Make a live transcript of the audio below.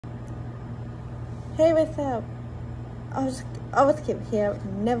Hey, what's up? Always keep here,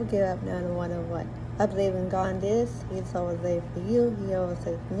 never give up no matter what. I believe in God and this. He's always there for you. He always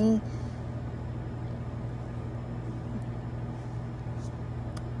there for me.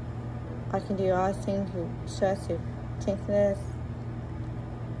 I can do all things who trust, who thankfulness.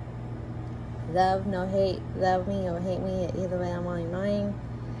 Love, no hate. Love me or hate me. Either way, I'm on your mind.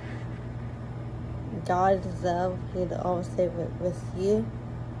 God is love. He'll always stay with you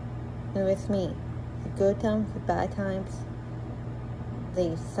and with me. The good times, the bad times,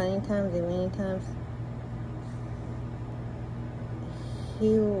 the sunny times, the rainy times. He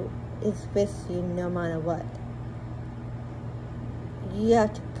is with you no matter what. You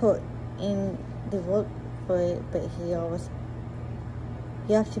have to put in the work for it, but you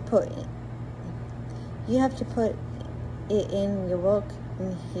have to put it in your work,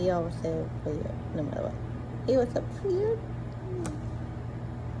 and he always there for you no matter what. He was up for you.